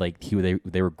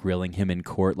they were grilling him in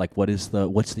court, like what's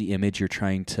the image you're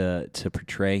trying to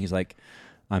portray? He's like,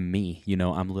 I'm me,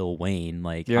 I'm Lil Wayne,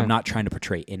 like I'm not trying to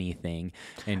portray anything,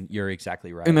 and you're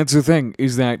exactly right. And that's the thing,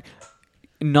 is that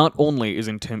not only is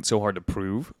intent so hard to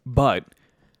prove, but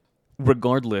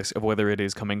regardless of whether it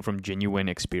is coming from genuine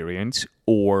experience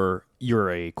or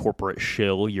you're a corporate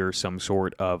shill, you're some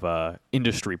sort of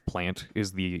industry plant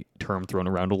is the term thrown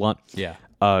around a lot. Yeah.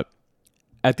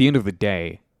 At the end of the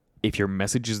day, if your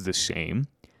message is the same,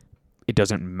 it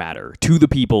doesn't matter to the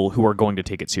people who are going to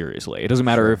take it seriously. It doesn't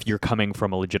matter if you're coming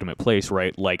from a legitimate place,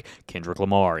 right? Like Kendrick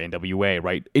Lamar, NWA,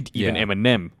 right? Even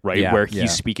Eminem, right? Yeah, Where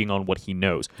he's speaking on what he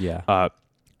knows. Yeah.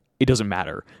 It doesn't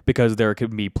matter because there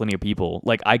could be plenty of people.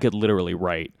 Like I could literally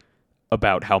write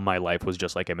about how my life was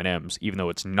just like Eminem's, even though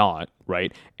it's not,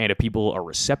 right? And if people are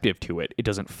receptive to it, it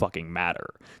doesn't fucking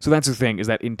matter. So that's the thing, is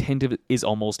that intent is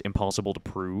almost impossible to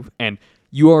prove. And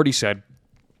you already said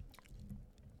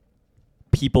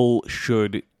people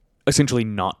should essentially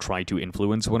not try to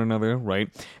influence one another, right?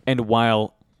 And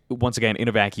while, once again, in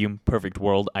a vacuum, perfect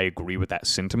world, I agree with that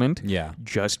sentiment. Yeah.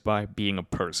 Just by being a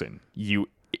person, you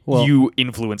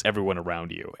influence everyone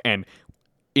around you. And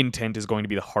intent is going to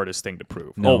be the hardest thing to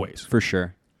prove. Always. For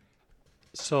sure.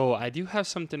 So I do have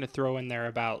something to throw in there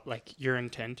about like your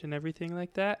intent and everything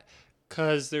like that.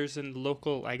 Because there's a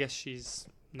local, I guess she's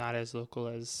not as local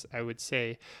as I would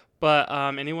say, but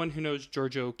anyone who knows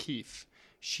Georgia O'Keeffe,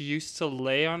 she used to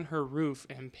lay on her roof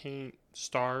and paint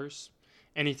stars,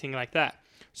 anything like that.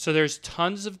 So there's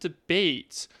tons of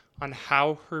debates on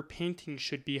how her painting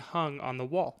should be hung on the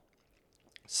wall.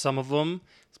 Some of them,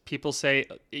 people say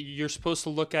you're supposed to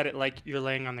look at it like you're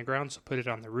laying on the ground, so put it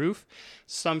on the roof.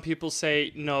 Some people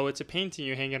say, no, it's a painting,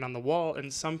 you hang it on the wall.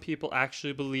 And some people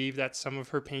actually believe that some of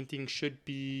her paintings should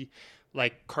be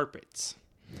like carpets.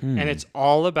 And it's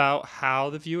all about how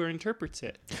the viewer interprets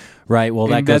it. Right. Well,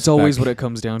 that's always what it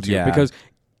comes down to. Yeah. Because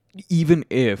even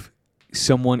if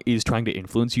someone is trying to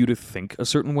influence you to think a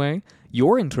certain way,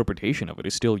 your interpretation of it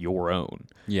is still your own.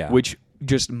 Yeah. Which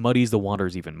just muddies the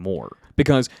waters even more.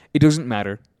 Because it doesn't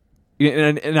matter.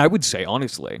 And I would say,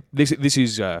 honestly, this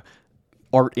is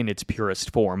art in its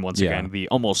purest form, once again, the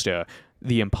almost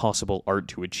the impossible art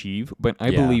to achieve. But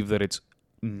I believe that it's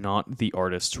not the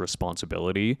artist's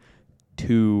responsibility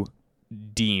to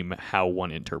deem how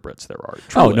one interprets their art.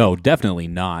 Truly. Oh, no, definitely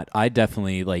not. I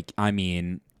definitely,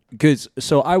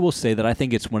 so I will say that I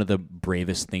think it's one of the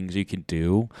bravest things you can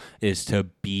do is to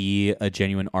be a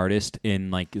genuine artist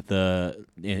in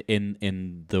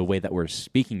in the way that we're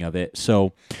speaking of it.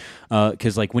 So,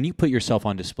 because when you put yourself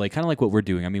on display, kind of like what we're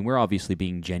doing, I mean, we're obviously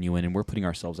being genuine and we're putting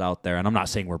ourselves out there. And I'm not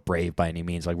saying we're brave by any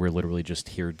means. Like, we're literally just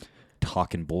here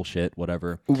talking bullshit,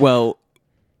 whatever. Well,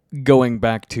 going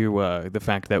back to the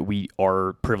fact that we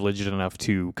are privileged enough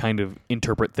to kind of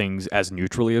interpret things as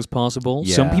neutrally as possible,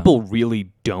 some people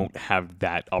really don't have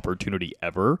that opportunity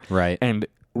ever. Right. And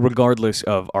regardless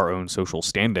of our own social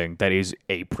standing, that is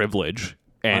a privilege.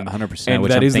 And 100%, and which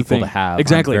that I'm is thankful the thing. to have.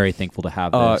 Exactly. I'm very thankful to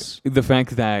have this. The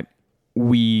fact that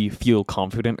we feel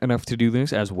confident enough to do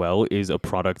this as well is a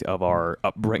product of our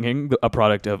upbringing, a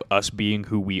product of us being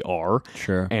who we are,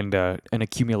 Sure. and an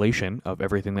accumulation of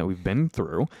everything that we've been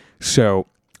through. So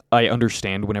I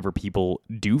understand whenever people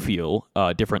do feel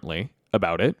differently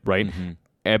about it, right?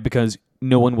 Mm-hmm. Because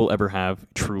no one will ever have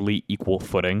truly equal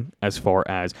footing as far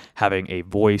as having a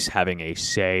voice, having a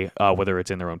say, whether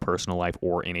it's in their own personal life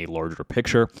or in a larger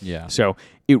picture. Yeah. So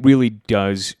it really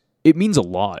does, it means a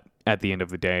lot at the end of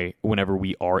the day whenever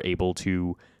we are able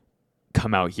to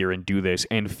come out here and do this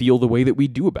and feel the way that we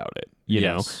do about it, you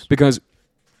know? Because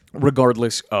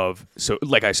regardless of, so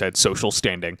like I said, social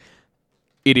standing,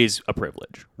 it is a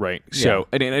privilege, right? Yeah. So,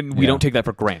 and we don't take that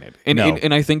for granted. And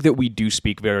I think that we do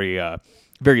speak very,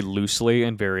 very loosely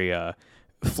and very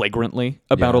flagrantly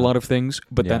about a lot of things,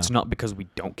 but that's not because we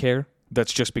don't care.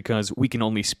 That's just because we can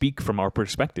only speak from our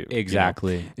perspective.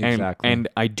 Exactly. You know? Exactly. And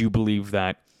I do believe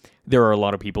that there are a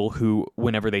lot of people who,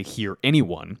 whenever they hear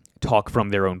anyone talk from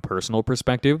their own personal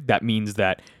perspective, that means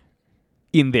that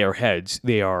in their heads,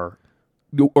 they are,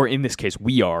 or in this case,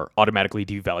 we are automatically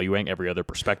devaluing every other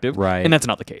perspective. Right. And that's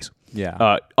not the case.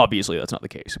 Yeah. Obviously, that's not the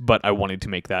case. But I wanted to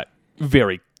make that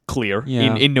very clear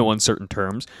in no uncertain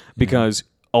terms, because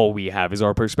all we have is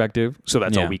our perspective. So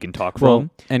that's all we can talk from.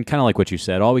 And kind of like what you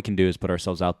said, all we can do is put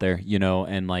ourselves out there, you know,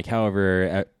 and like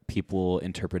however people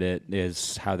interpret it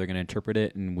is how they're going to interpret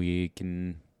it. And we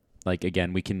can, like,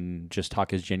 again, we can just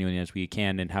talk as genuine as we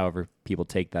can, and however people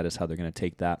take that is how they're going to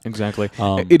take that. Exactly.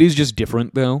 It is just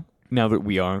different, though, now that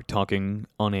we are talking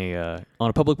on a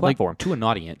public platform. Like, to an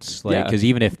audience. Like, because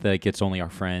even if it's only our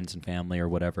friends and family or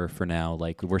whatever for now,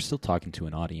 like, we're still talking to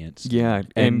an audience. Yeah.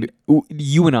 And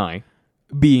you and I,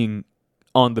 being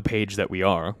on the page that we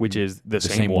are, which is the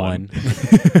same one.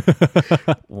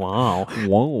 Wow.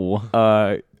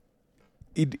 Whoa.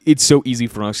 It's so easy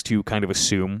for us to kind of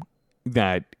assume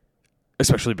that,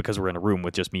 especially because we're in a room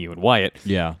with just me, you, and Wyatt,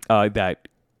 that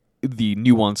the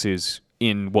nuances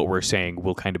in what we're saying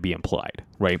will kind of be implied,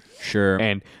 right? Sure.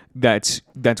 And that's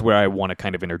where I want to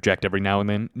kind of interject every now and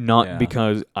then, not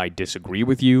because I disagree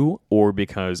with you or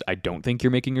because I don't think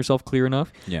you're making yourself clear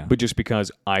enough, but just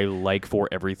because I like for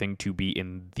everything to be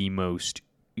in the most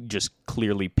just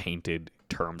clearly painted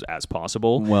terms as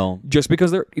possible. Well, just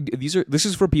because this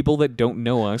is for people that don't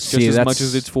know us just as much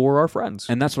as it's for our friends.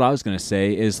 And that's what I was going to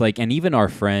say is like, and even our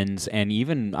friends, and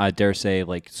even I dare say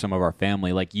like some of our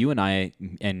family, like you and I,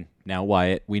 and now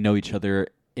Wyatt, we know each other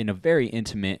in a very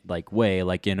intimate like way,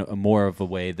 like in a more of a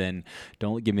way than,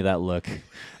 don't give me that look,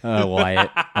 Wyatt.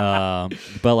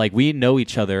 But like we know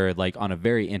each other like on a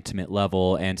very intimate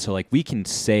level, and so like we can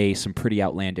say some pretty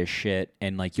outlandish shit,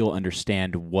 and like you'll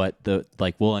understand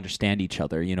we'll understand each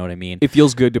other. You know what I mean? It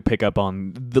feels good to pick up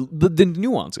on the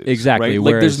nuances. Exactly.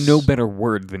 Right? Like there's no better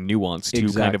word than nuance to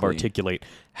kind of articulate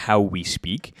how we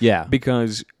speak. Yeah.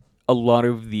 Because a lot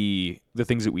of the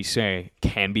things that we say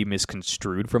can be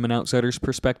misconstrued from an outsider's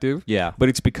perspective. Yeah. But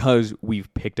it's because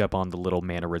we've picked up on the little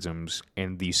mannerisms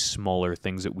and these smaller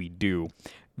things that we do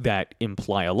that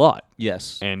imply a lot.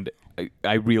 Yes. And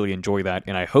I really enjoy that.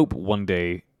 And I hope one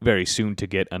day, very soon, to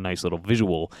get a nice little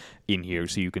visual in here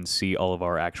so you can see all of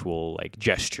our actual like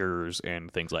gestures and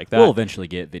things like that. We'll eventually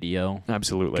get video.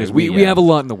 Absolutely. 'Cause We have a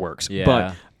lot in the works.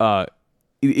 Yeah. But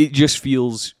it just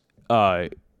feels...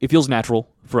 it feels natural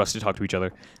for us to talk to each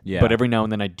other. Yeah. But every now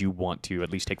and then I do want to at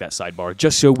least take that sidebar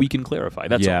just so we can clarify.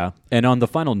 That's all. And on the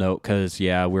final note, because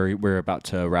we're about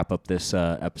to wrap up this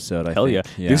episode. I think.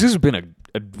 Yeah. This has been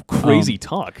a crazy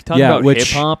talk. Talking about hip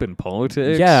hop and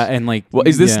politics. Yeah, and like, well,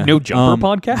 is this No Jumper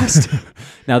podcast?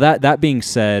 Now that being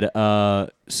said,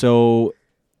 so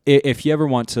if you ever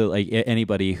want to, like,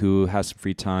 anybody who has some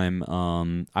free time,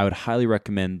 I would highly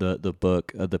recommend the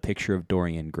book, The Picture of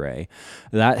Dorian Gray.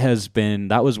 That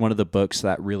was one of the books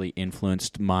that really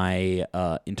influenced my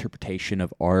interpretation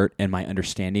of art and my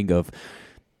understanding of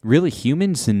really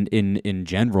humans in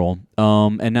general.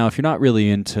 And now if you're not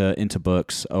really into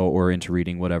books or into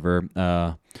reading, whatever,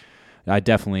 I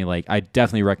definitely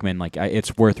recommend,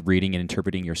 it's worth reading and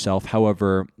interpreting yourself.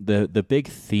 However, the big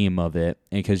theme of it,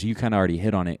 because you kind of already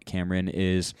hit on it, Cameron,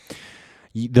 is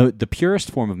the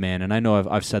purest form of man. And I know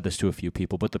I've said this to a few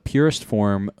people, but the purest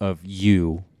form of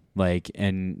you,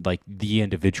 the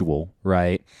individual,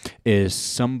 right, is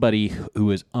somebody who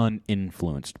is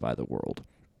uninfluenced by the world.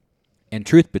 And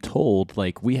truth be told,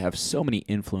 like, we have so many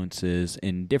influences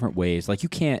in different ways. Like, you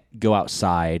can't go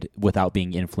outside without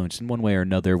being influenced in one way or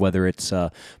another, whether it's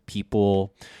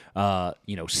people,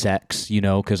 sex,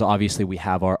 because obviously we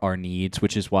have our needs,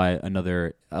 which is why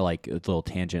another, a little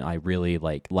tangent, I really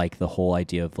like the whole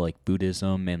idea of, like,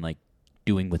 Buddhism and, like,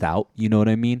 doing without, you know what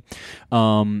I mean?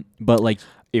 But, like...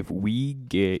 If we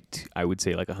get, I would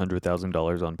say, like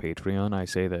 $100,000 on Patreon, I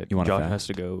say that Josh has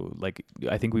to go,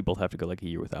 I think we both have to go, like, a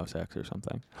year without sex or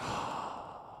something.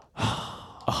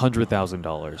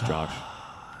 $100,000, Josh.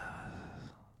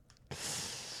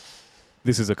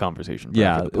 This is a conversation.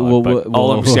 Yeah.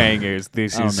 All I'm saying is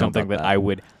this is something that I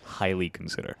would highly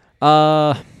consider.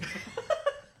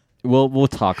 We'll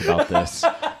talk about this,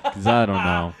 because I don't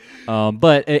know.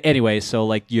 But anyway, so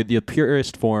like the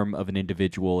purest form of an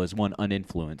individual is one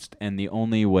uninfluenced, and the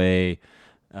only way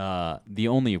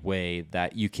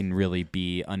that you can really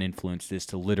be uninfluenced is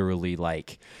to literally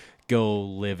like go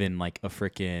live in like a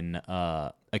freaking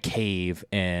a cave,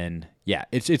 and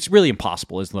it's really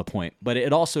impossible is the point. But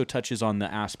it also touches on the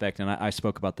aspect, and I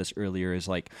spoke about this earlier, is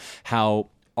like how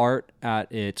art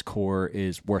at its core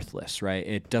is worthless, right?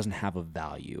 It doesn't have a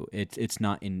value. It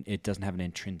doesn't have an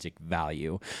intrinsic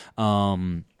value.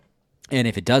 And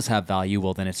if it does have value,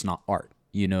 well, then it's not art.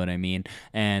 You know what I mean?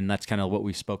 And that's kind of what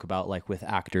we spoke about, like with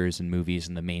actors and movies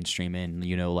and the mainstream. And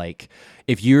like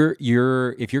if you're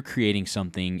creating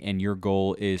something and your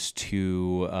goal is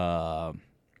to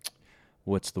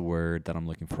what's the word that I'm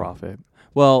looking for? Profit.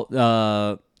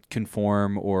 Well,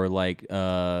 conform or like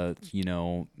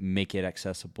make it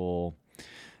accessible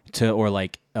to, or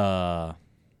like I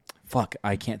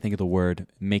can't think of the word,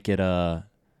 make it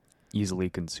easily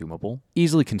consumable,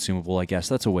 I guess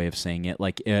that's a way of saying it,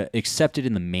 like accepted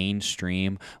in the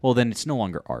mainstream. Well, then it's no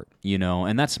longer art,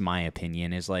 and that's my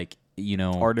opinion, is like,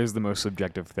 art is the most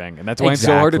subjective thing, and that's why it's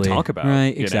so hard to talk about,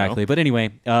 right? Exactly. But anyway,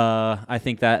 I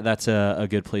think that's a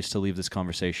good place to leave this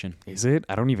conversation. Is it?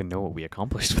 I don't even know what we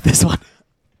accomplished with this one.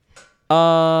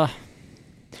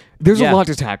 There's a lot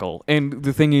to tackle, and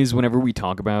the thing is, whenever we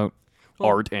talk about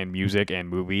art and music and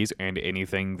movies and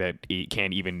anything that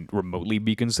can't even remotely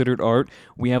be considered art,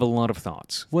 we have a lot of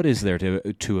thoughts. What is there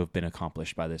to have been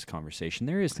accomplished by this conversation?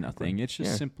 There is nothing. It's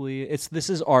just simply this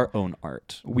is our own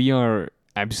art. We are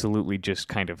absolutely just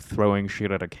kind of throwing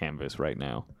shit at a canvas right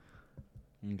now.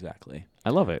 Exactly. I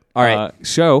love it. All right.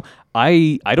 So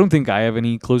I don't think I have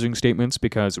any closing statements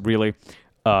because really,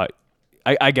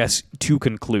 I guess to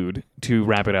conclude, to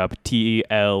wrap it up,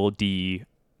 TLDL,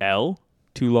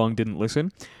 too long didn't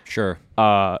listen. Sure.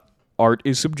 Art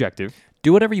is subjective.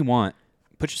 Do whatever you want.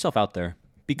 Put yourself out there.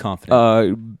 Be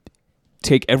confident.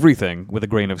 Take everything with a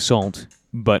grain of salt,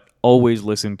 but always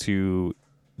listen to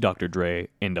Dr. Dre,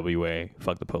 NWA,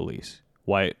 fuck the police.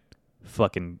 Wyatt,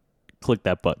 fucking click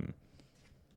that button.